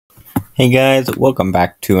Hey guys, welcome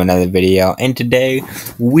back to another video, and today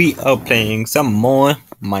we are playing some more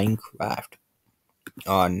Minecraft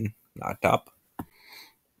on laptop.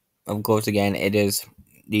 Of course, again, it is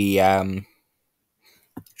the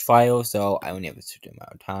trial, so I only have a certain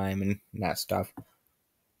amount of time and that stuff.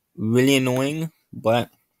 Really annoying, but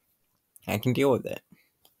I can deal with it.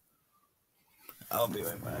 I'll be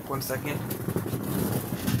right back. 1 second.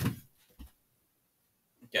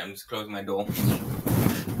 Okay, I'm just closing my door.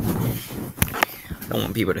 I don't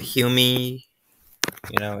want people to hear me.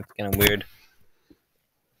 You know, it's kind of weird.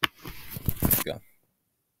 Let's go.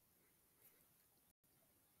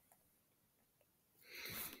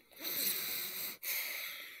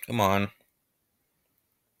 Come on.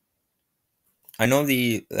 I know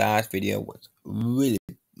the last video was really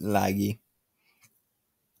laggy.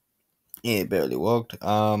 It barely worked.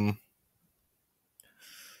 I'm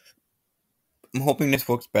hoping this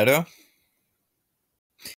works better.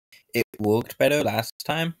 It worked better last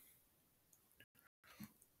time.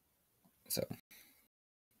 So,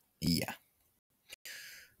 yeah.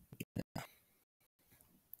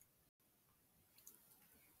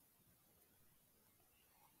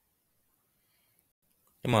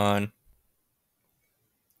 Come on.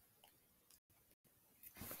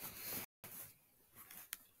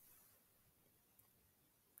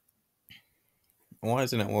 Why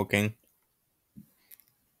isn't it working?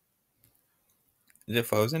 Is it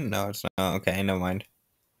frozen? No, it's not. Okay, never mind.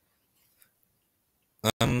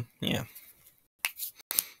 Yeah.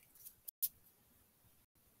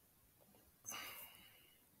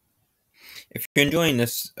 If you're enjoying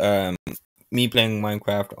this, me playing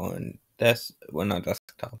Minecraft on not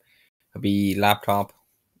desktop, it'll be laptop,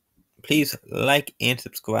 please like and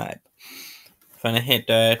subscribe. Trying to hit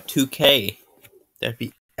 2K. That'd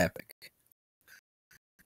be epic.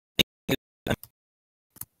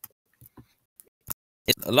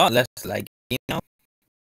 It's a lot less like,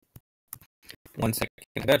 1 second.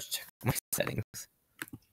 I gotta check my settings.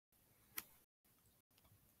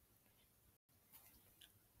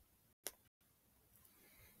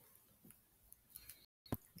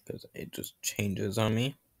 Because it just changes on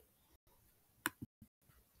me.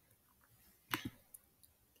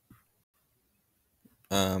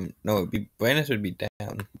 No, it'd be brightness would be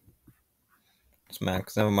down. It's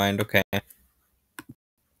max. Never mind. Okay.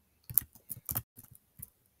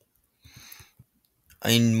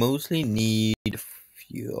 I mostly need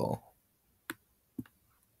fuel.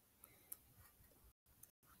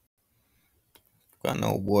 Got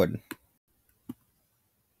no wood.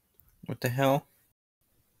 What the hell?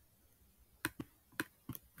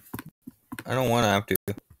 I don't want to have to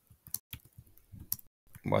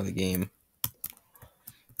buy the game.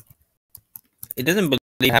 It doesn't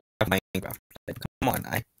believe I have Minecraft. Like, come on,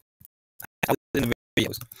 I was in the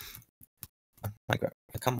videos. Minecraft.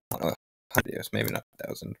 Come on, videos, maybe not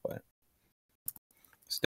 1,000, but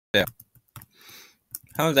still.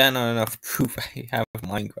 How is that not enough proof I have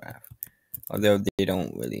Minecraft? Although they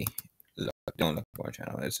don't really don't look for my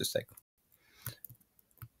channel. It's just like,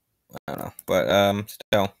 I don't know. But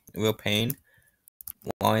still, real pain.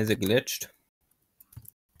 Why is it glitched?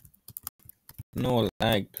 No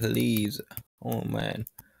lag, please. Oh man.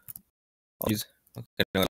 Please. Okay,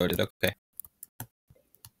 no, loaded. Okay.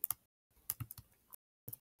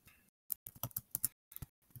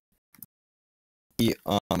 The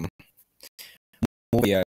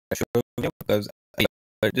movie show video because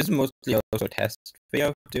but this is mostly also a test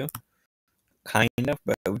video too. Kind of,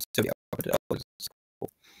 but it would still be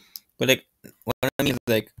cool. But like what I mean is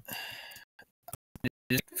like this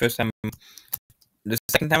is the first time, the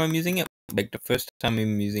second time I'm using it, like the first time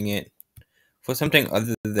I'm using it for something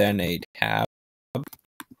other than a tab,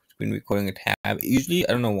 screen recording a tab. Usually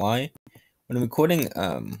I don't know why. When I'm recording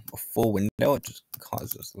a full window, it just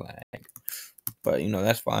causes lag. But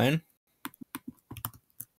that's fine.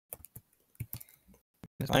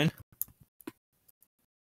 It's fine.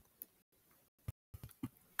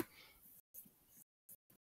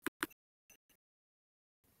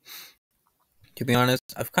 To be honest,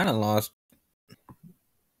 I've kind of lost.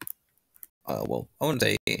 Well, I wouldn't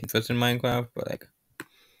say interest in Minecraft, but like,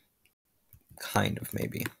 kind of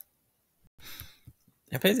maybe.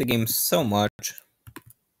 I played the game so much,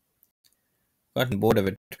 gotten bored of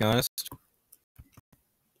it. To be honest,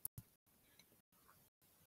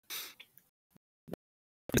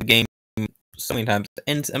 the game so many times,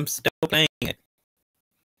 and I'm still playing it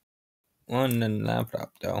on the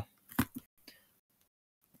laptop though,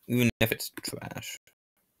 even if it's trash.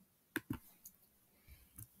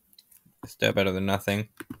 It's still better than nothing.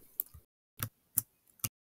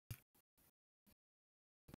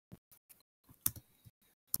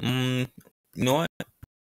 You know what?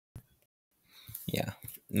 Yeah.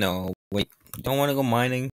 No, wait. Don't want to go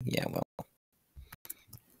mining? Yeah, well.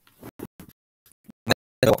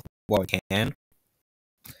 Well, we can.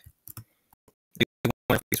 Do you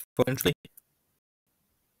want to fix potentially?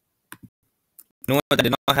 You know what? That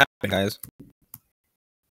did not happen, guys.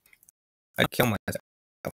 I killed myself.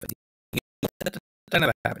 That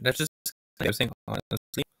never happened. That's just what I was saying,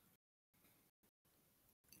 honestly.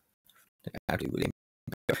 I actually really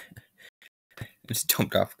just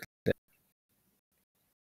jumped off. I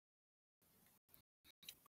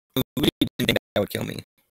really didn't think that would kill me.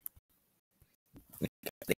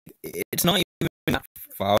 It's not even that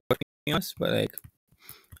far, to be honest, but like,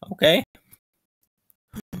 okay.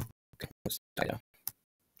 Let's die now.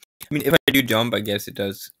 I mean, if I do jump, I guess it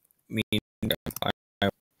does mean that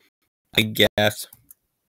I guess.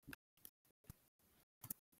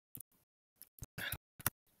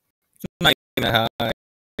 Not even a high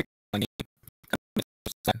money.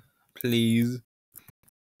 Please.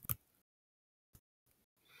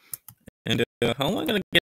 And how am I gonna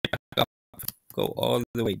get back up? Go all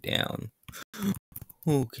the way down.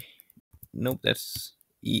 Okay. Nope, that's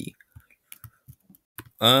E.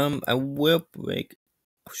 I will break.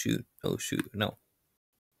 Oh shoot! Oh shoot! No.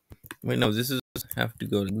 Wait, no. This is have to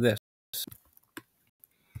go like this.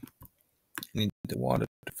 I need the water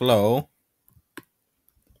to flow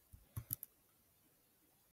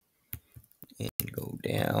and go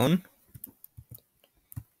down.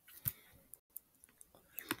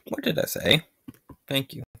 What did I say?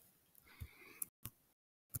 Thank you.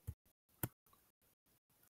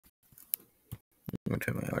 I'm gonna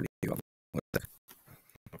turn my audio off.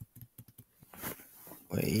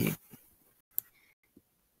 Wait.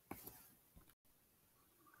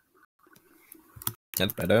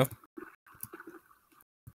 That's better.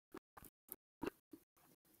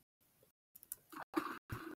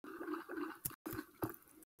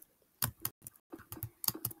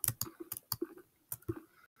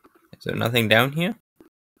 Is there nothing down here?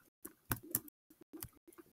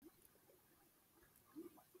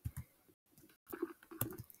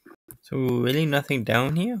 So really nothing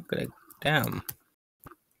down here? Like, damn.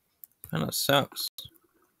 Kinda sucks.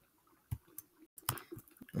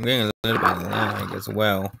 I'm getting a little bit of lag as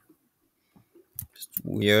well. Just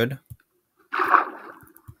weird.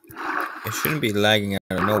 It shouldn't be lagging out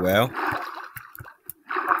of nowhere.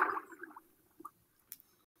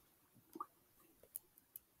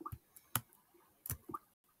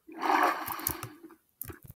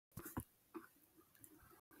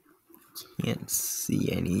 Can't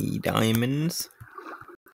see any diamonds.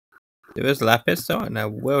 There is lapis though, and I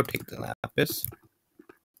will take the lapis.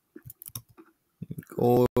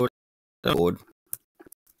 Gold. Gold.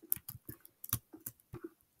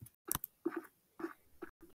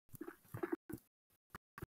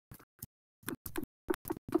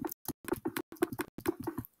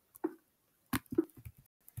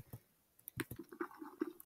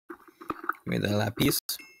 Give me the lapis.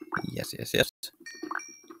 Yes, yes, yes.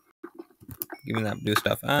 Give me that blue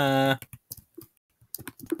stuff. Okay,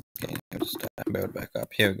 I'll just build back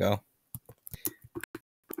up. Here we go.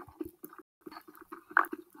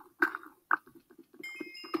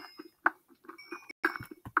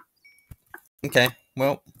 Okay,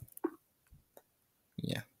 well,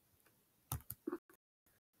 yeah.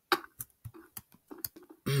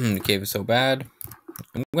 The cave is so bad.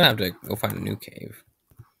 I'm gonna have to go find a new cave.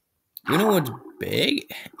 You know what's big?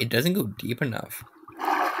 It doesn't go deep enough.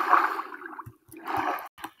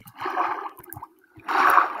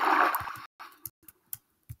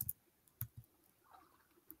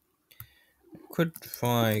 Could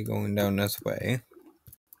try going down this way.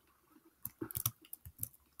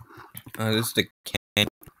 This is the canyon.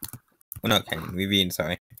 Well, not canyon, ravine,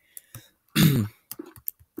 sorry. And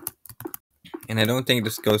I don't think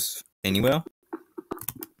this goes anywhere.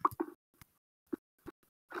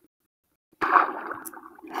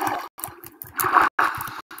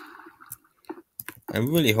 I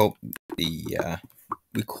really hope the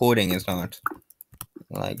recording is not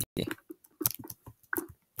laggy.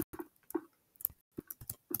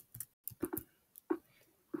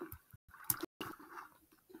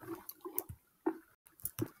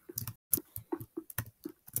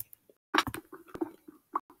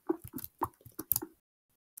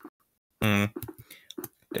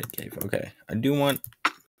 Dead cave. Okay, I do want.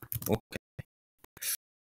 Okay, I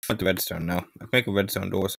want the redstone now. I can make a redstone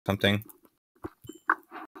door or something.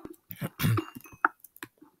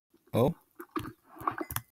 Oh.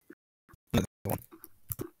 Another one.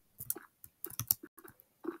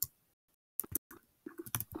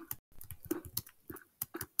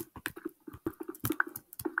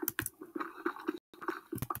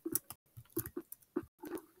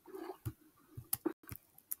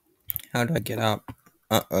 How do I get up?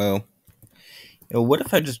 Uh-oh. Yo, what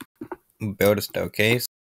if I just build a staircase?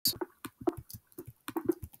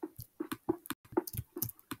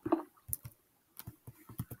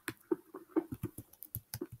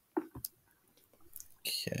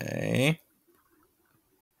 Okay.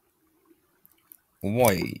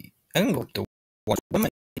 Wait. I can go up the what am I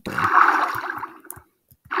doing?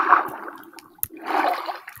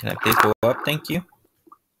 Can I please go up? Thank you.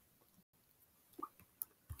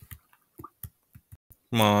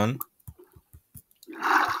 Come on.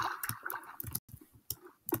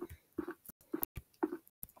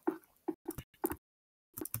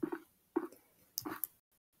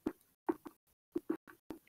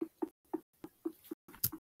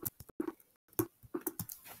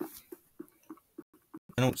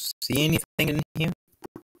 I don't see anything in here.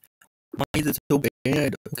 Why is it so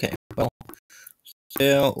bad? Okay, well,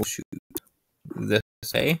 still, oh shoot. This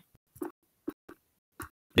way.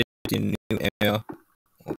 This is new area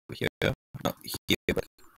over here. Not here, but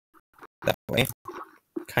that way.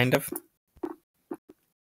 Kind of.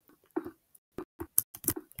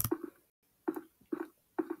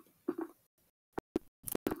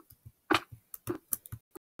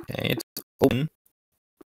 Okay, it's open.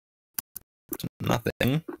 It's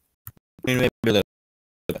nothing. Maybe a little.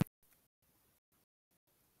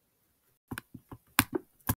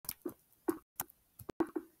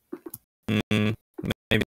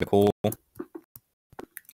 Maybe the coal.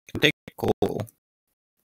 Can take coal.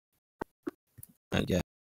 I guess.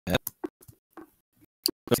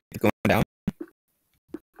 Going down.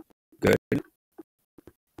 Good.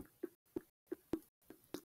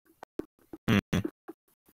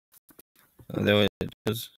 There it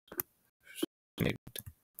is. Maybe it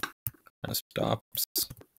kind of stops.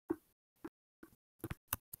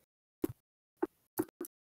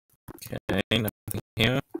 Okay, nothing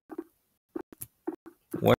here.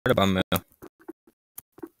 What about me?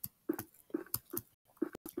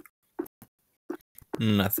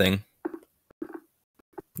 Nothing.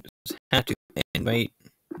 Just had to invite.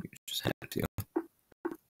 You just had to.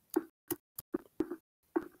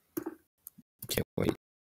 Okay, wait.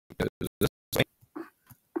 This way.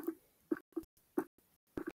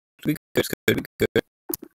 We good.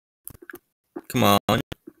 Come on.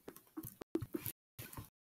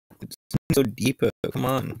 It's so deeper. Come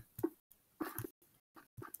on.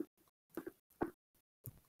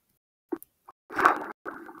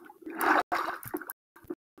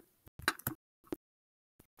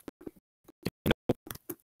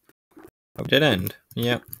 Oh, dead end.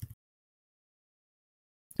 Yep.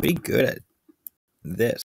 Pretty good at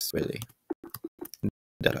this, really.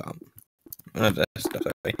 That not that stuff.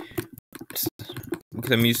 Sorry.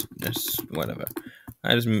 Because I'm used. Whatever.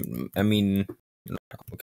 I mean.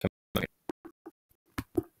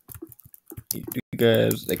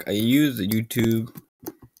 Because like I use the YouTube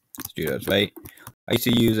Studios, right? I used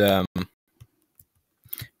to use I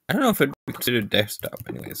don't know if it'd be considered desktop,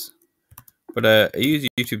 anyways. But I use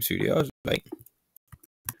YouTube Studios, right?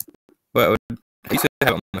 But I used to have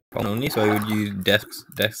it on my phone only, so I would use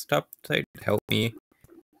desktop site to help me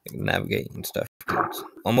like, navigate and stuff.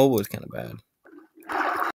 On mobile is kind of bad.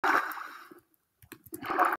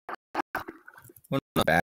 Well, not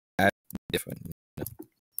bad, different.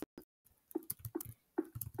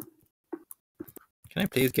 Can I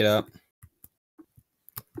please get up?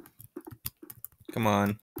 Come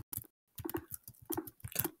on.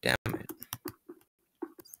 God damn it.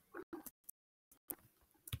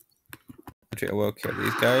 Actually, I will kill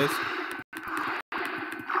these guys.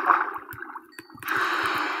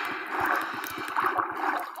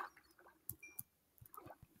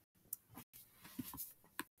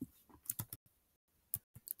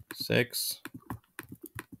 Six.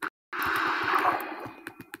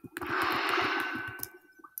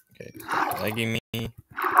 Okay, stop lagging me.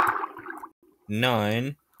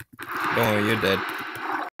 9. Don't worry, you're dead.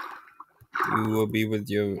 You will be with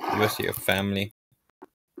your rest of your family.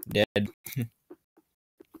 Dead. Yeah,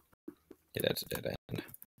 that's a dead end.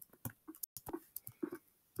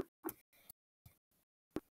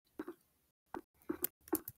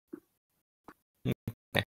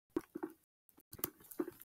 Okay.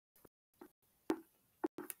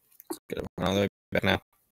 Let's get it all the way back now.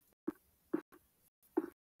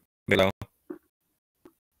 Below.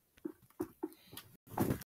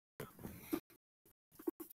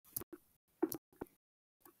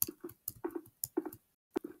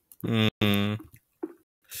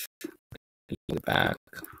 Back.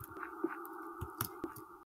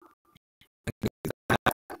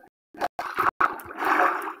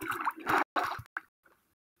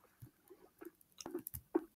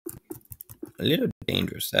 A little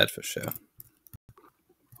dangerous, that's for sure.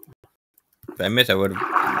 If I missed, I would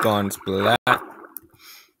have gone splat.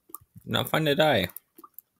 Not fun to die.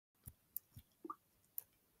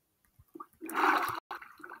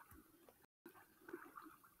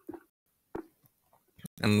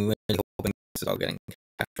 I'm really hoping this is all getting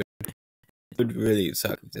captured. It would really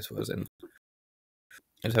suck if this wasn't.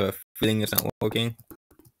 I just have a feeling it's not working.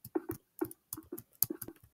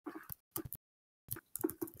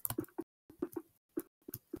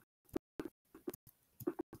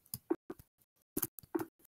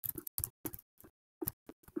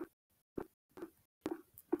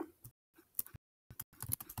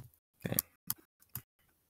 Okay.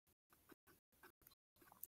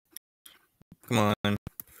 Come on.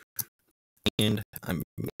 And I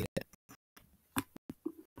made it.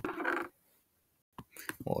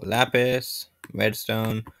 More lapis,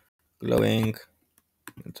 redstone, glowing,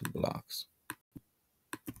 and some blocks.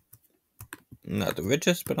 Not the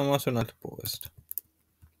richest, but I'm also not the poorest.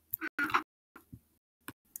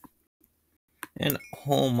 And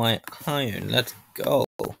all my iron. Let's go.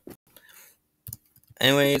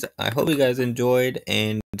 Anyways, I hope you guys enjoyed,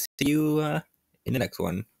 and see you in the next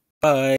one. Bye.